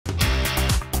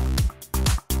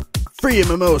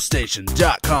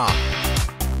FreeMMOStation.com.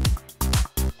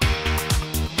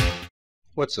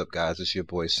 What's up, guys? It's your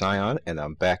boy Scion, and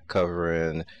I'm back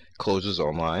covering closures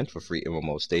online for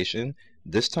FreeMMOStation.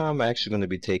 This time I'm actually going to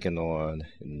be taking on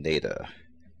Nata.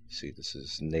 See, this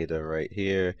is Nata right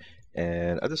here,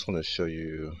 and I just want to show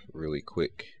you really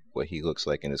quick what he looks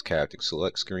like in his character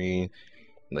select screen.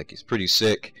 Like, he's pretty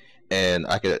sick, and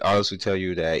I could honestly tell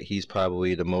you that he's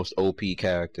probably the most OP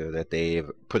character that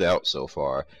they've put out so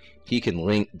far. He can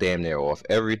link damn near off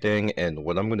everything, and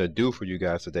what I'm going to do for you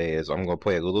guys today is I'm going to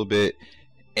play a little bit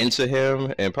into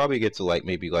him and probably get to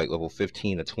maybe level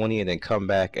 15 or 20, and then come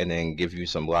back and then give you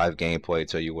some live gameplay,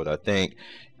 tell you what I think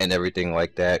and everything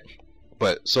like that.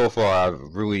 But so far I've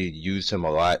really used him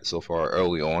a lot so far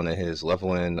early on in his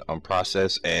leveling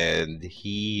process, and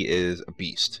he is a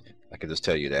beast. I can just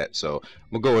tell you that. So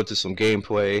we'll go into some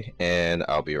gameplay and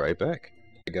I'll be right back.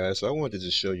 Hey guys, so I wanted to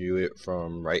just show you it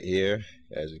from right here.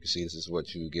 As you can see, this is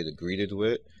what you get greeted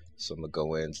with. So I'm gonna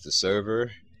go into the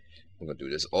server. I'm gonna do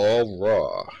this all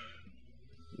raw,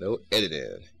 no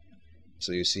editing.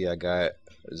 So you see I got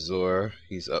Azor,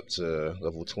 he's up to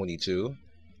level 22.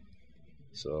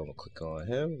 So I'm gonna click on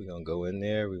him, we're gonna go in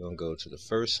there, we're gonna go to the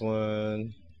first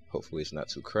one. Hopefully it's not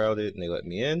too crowded and they let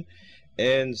me in.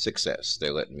 And success,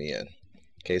 they're letting me in.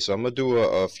 Okay, so I'm gonna do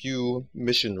a few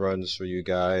mission runs for you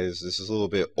guys. This is a little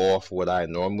bit off what I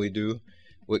normally do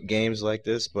with games like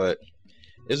this, but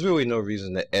there's really no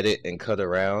reason to edit and cut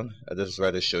around. I just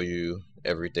rather show you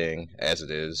everything as it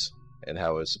is and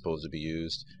how it's supposed to be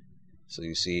used. So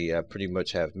you see I pretty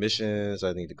much have missions.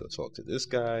 I need to go talk to this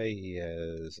guy. He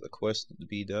has a quest to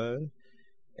be done.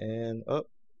 And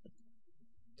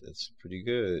that's pretty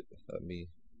good.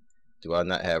 Do I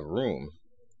not have room?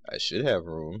 I should have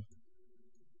room.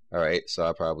 Alright, so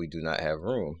I probably do not have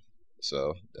room.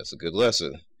 So that's a good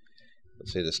lesson.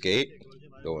 Let's hit escape.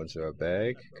 Go into our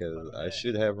bag, because I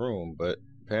should have room, but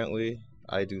apparently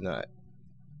I do not.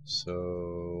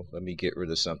 So let me get rid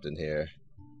of something here.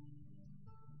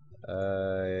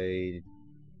 I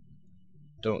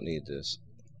don't need this,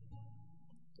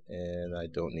 and I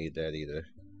don't need that either.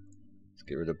 Let's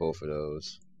get rid of both of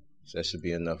those. So that should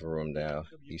be enough room now.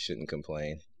 He shouldn't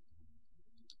complain.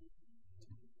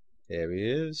 There he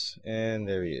is, and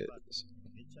there he is.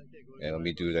 And let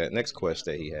me do that next quest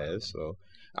that he has. So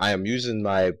I am using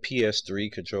my PS3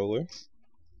 controller.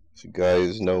 If you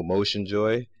guys know Motion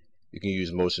Joy, you can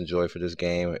use Motion Joy for this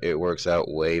game. It works out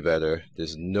way better.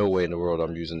 There's no way in the world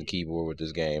I'm using the keyboard with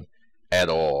this game at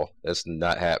all. That's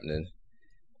not happening.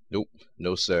 Nope,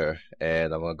 no sir.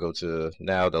 And I'm gonna go to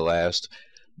now the last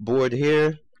board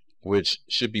here, which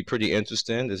should be pretty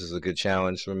interesting. This is a good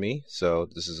challenge for me, so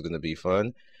this is gonna be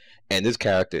fun. And this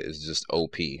character is just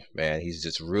OP, man. He's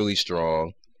just really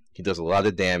strong. He does a lot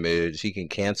of damage. He can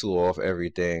cancel off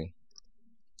everything.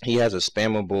 He has a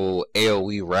spammable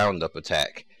AoE roundup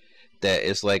attack that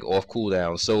is like off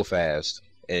cooldown so fast,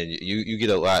 and you get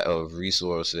a lot of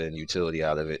resource and utility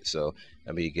out of it. So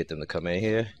let me get them to come in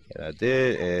here, and I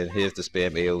did. And here's the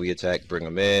spam AoE attack. Bring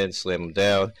them in, slam them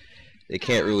down. They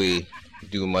can't really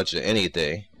do much of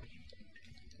anything.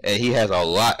 And he has a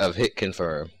lot of hit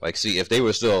confirm. Like, see, if they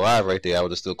were still alive right there, I would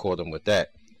have still caught them with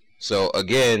that. So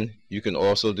again, you can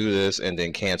also do this and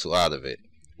then cancel out of it,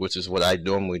 which is what I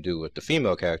normally do with the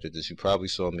female character that you probably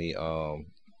saw me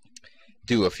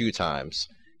do a few times.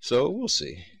 So we'll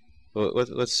see. Well,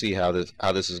 let's see how this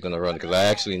is gonna run, because I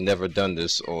actually never done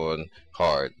this on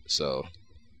hard, so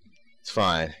it's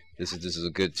fine. This is a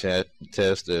good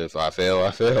test. If I fail, I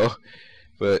fail.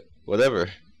 But whatever.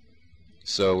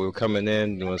 So we're coming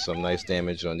in, doing some nice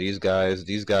damage on these guys.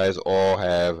 These guys all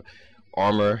have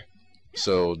armor,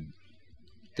 so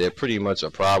they're pretty much a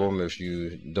problem if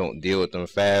you don't deal with them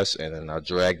fast. And then I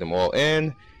drag them all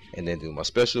in, and then do my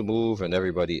special move, and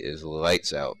everybody is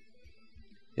lights out.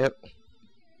 Yep,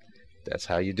 that's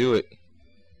how you do it.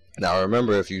 Now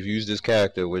remember, if you use this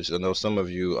character, which I know some of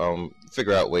you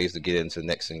figure out ways to get into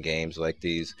next-in games like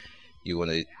these, you want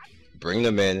to bring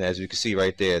them in. As you can see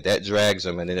right there, that drags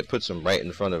them, and then it puts them right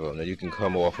in front of them. Then you can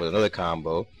come off with another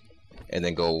combo, and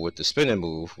then go with the spinning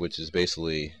move, which is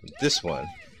basically this one,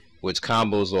 which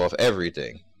combos off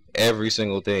everything. Every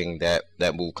single thing that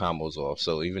move combos off.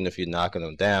 So even if you're knocking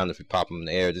them down, if you pop them in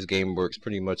the air, this game works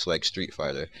pretty much like Street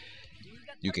Fighter.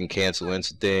 You can cancel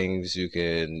into things, you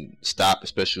can stop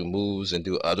special moves and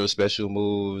do other special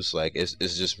moves. Like, it's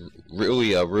just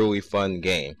really a really fun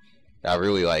game. I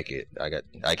really like it.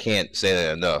 I can't say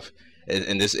that enough.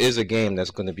 And this is a game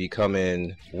that's going to be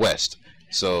coming west.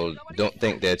 So don't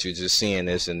think that you're just seeing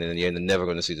this and then you're never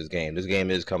going to see this game. This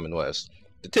game is coming west.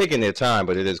 They're taking their time,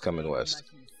 but it is coming west.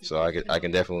 So I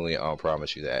can definitely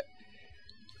promise you that.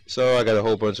 So I got a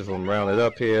whole bunch of them rounded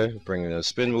up here, bringing a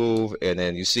spin move, and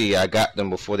then you see I got them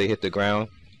before they hit the ground.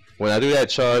 When I do that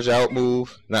charge out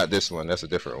move, not this one, that's a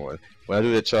different one. When I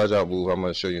do the charge out move, I'm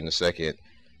going to show you in a second.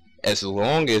 As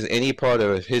long as any part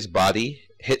of his body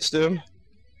hits them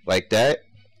like that,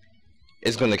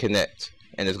 it's going to connect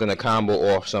and it's going to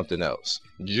combo off something else.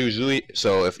 Usually,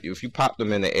 so if you pop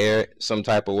them in the air some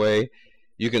type of way,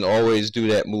 you can always do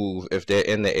that move if they're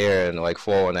in the air and like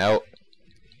falling out.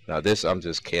 Now this, I'm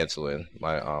just canceling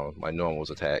my my normals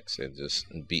attacks and just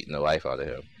beating the life out of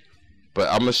him. But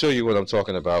I'm gonna show you what I'm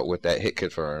talking about with that hit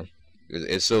confirm.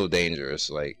 It's so dangerous,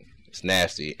 like it's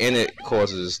nasty, and it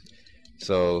causes.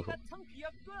 So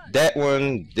that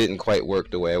one didn't quite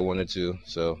work the way I wanted to.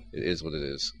 So it is what it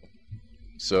is.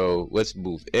 So let's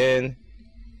move in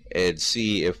and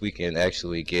see if we can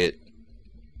actually get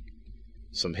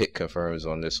some hit confirms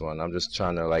on this one. I'm just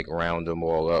trying to like round them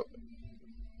all up.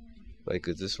 Like,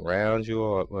 is this round you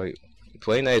all up? Like,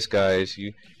 play nice, guys.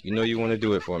 You know you want to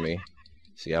do it for me.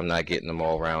 See, I'm not getting them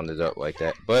all rounded up like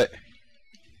that, but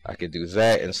I could do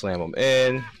that and slam them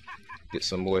in, get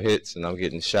some more hits, and I'm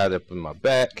getting shot up in my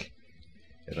back,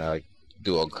 and I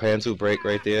do a cancel break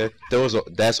right there.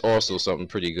 That's also something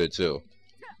pretty good too.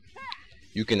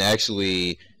 You can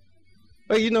actually,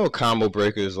 like, you know, combo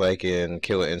breakers like in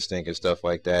Killer Instinct and stuff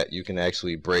like that. You can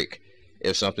actually break.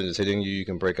 If something is hitting you, you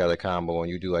can break out a combo and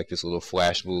you do like this little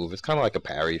flash move. It's kind of like a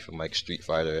parry from like Street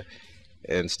Fighter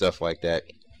and stuff like that.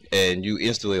 And you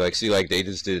instantly like see like they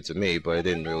just did it to me, but it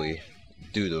didn't really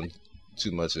do them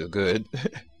too much of good.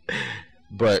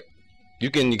 But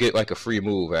you can get like a free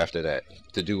move after that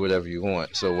to do whatever you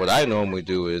want. So what I normally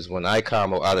do is when I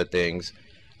combo out of things,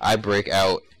 I break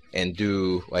out and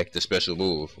do like the special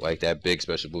move, like that big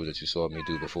special move that you saw me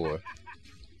do before.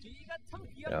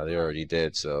 Now they're already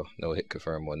dead, so no hit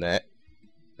confirm on that.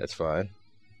 That's fine.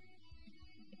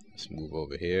 Let's move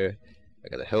over here. I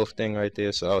got a health thing right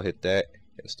there, so I'll hit that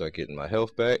and start getting my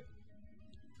health back.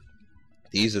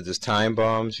 These are just time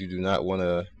bombs. You do not want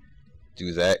to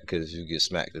do that because you get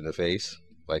smacked in the face,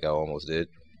 like I almost did.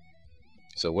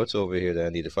 So what's over here that I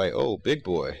need to fight? Oh, big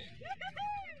boy.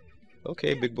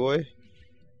 Okay, big boy.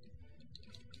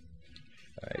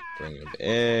 Alright, bring him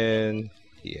in.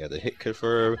 He had a hit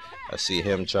confirm. I see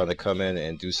him trying to come in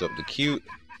and do something cute,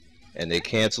 and they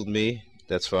canceled me.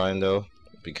 That's fine though,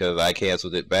 because I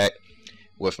canceled it back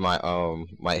with my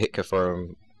my hit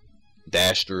confirm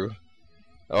dash through.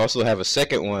 I also have a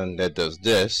second one that does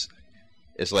this.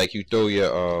 It's like you throw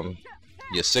your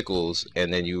sickles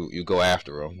and then you go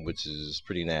after them, which is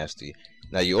pretty nasty.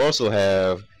 Now you also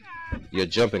have your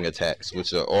jumping attacks,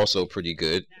 which are also pretty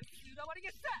good.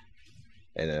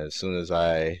 And as soon as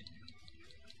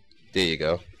there you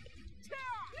go.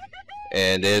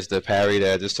 And there's the parry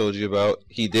that I just told you about.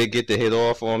 He did get the hit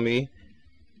off on me,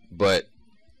 but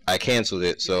I canceled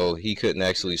it, so he couldn't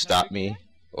actually stop me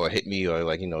or hit me or,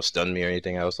 like, you know, stun me or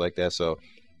anything else like that. So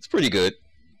it's pretty good.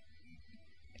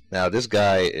 Now this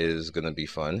guy is gonna be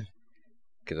fun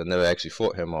because I never actually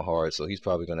fought him on hard, so he's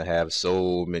probably gonna have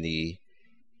so many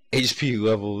HP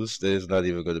levels that it's not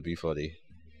even gonna be funny.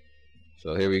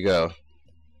 So here we go.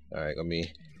 All right, let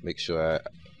me make sure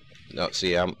no,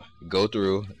 see, I'm go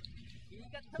through,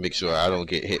 make sure I don't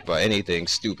get hit by anything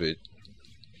stupid,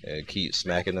 and keep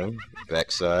smacking them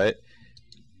backside.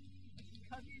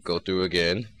 Go through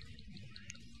again.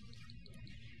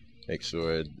 Make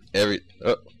sure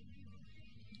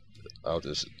I'll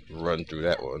just run through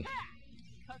that one.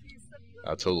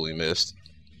 I totally missed.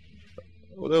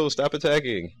 Oh no! Stop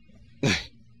attacking!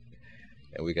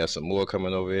 And we got some more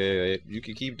coming over here. You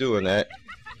can keep doing that.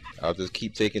 I'll just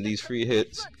keep taking these free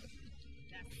hits.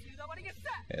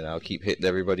 And I'll keep hitting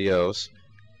everybody else.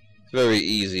 Very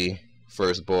easy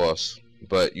first boss,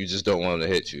 but you just don't want him to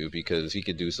hit you because he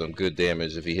could do some good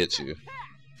damage if he hits you.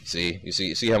 See, you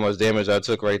see how much damage I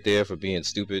took right there for being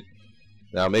stupid.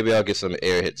 Now maybe I'll get some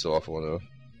air hits off on him.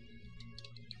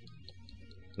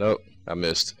 Nope, I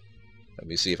missed. Let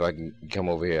me see if I can come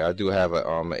over here. I do have a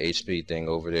HP thing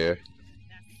over there.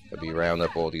 Let me round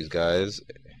up all these guys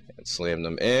and slam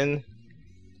them in.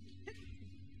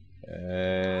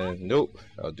 And nope,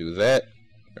 I'll do that.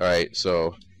 Alright,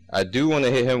 so I do want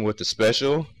to hit him with the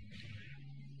special,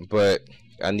 but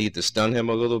I need to stun him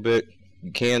a little bit.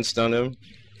 You can stun him,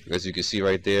 as you can see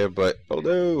right there, but oh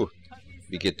no!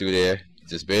 We get through there.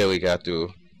 Just barely got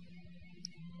through.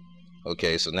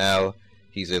 Okay, so now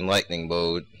he's in lightning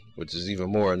mode, which is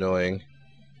even more annoying.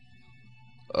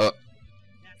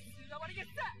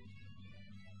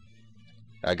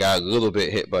 I got a little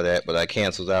bit hit by that, but I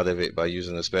canceled out of it by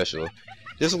using the special.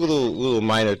 Just little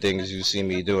minor things you see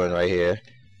me doing right here.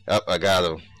 Oh, I got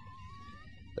him.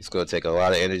 That's gonna take a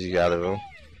lot of energy out of him.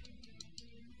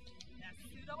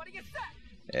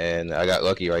 And I got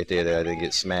lucky right there that I didn't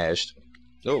get smashed.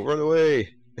 No, run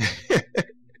away.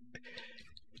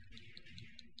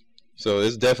 So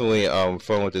it's definitely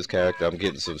fun with this character. I'm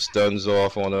getting some stuns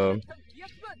off on him.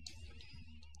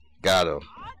 Got him.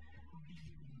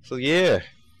 So yeah,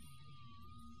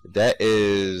 that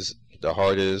is the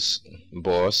hardest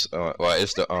boss. Well,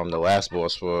 it's the last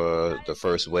boss for the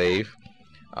first wave.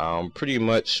 Pretty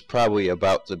much probably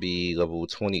about to be level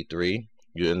 23.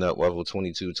 You end up level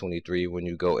 22, 23 when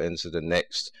you go into the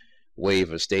next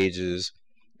wave of stages.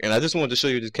 And I just wanted to show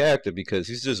you this character because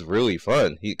he's just really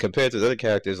fun. He compared to the other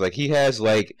characters, like he has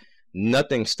like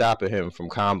nothing stopping him from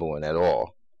comboing at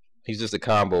all. He's just a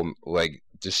combo like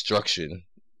destruction.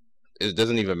 It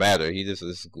doesn't even matter. He just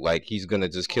is like he's gonna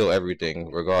just kill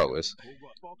everything regardless.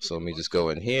 So let me just go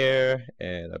in here,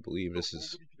 and I believe this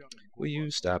is. Will you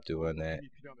stop doing that?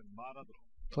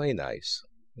 Play nice,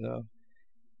 you know.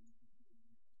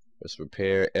 Let's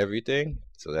repair everything,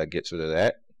 so that gets rid of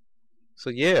that.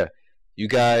 So yeah. You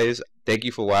guys, thank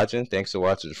you for watching. Thanks for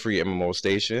watching the free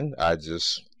MMORPG. I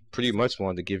just pretty much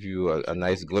wanted to give you a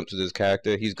nice glimpse of this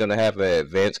character. He's going to have an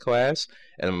advanced class,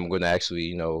 and I'm going to actually,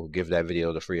 you know, give that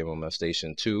video to free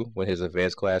MMORPG 2 when his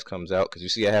advanced class comes out. Because you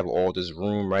see I have all this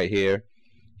room right here.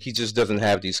 He just doesn't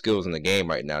have these skills in the game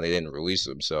right now. They didn't release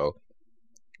them. So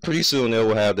pretty soon they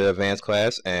will have the advanced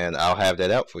class, and I'll have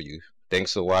that out for you.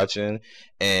 Thanks for watching,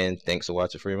 and thanks for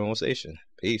watching FreeMMOStation.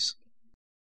 Peace.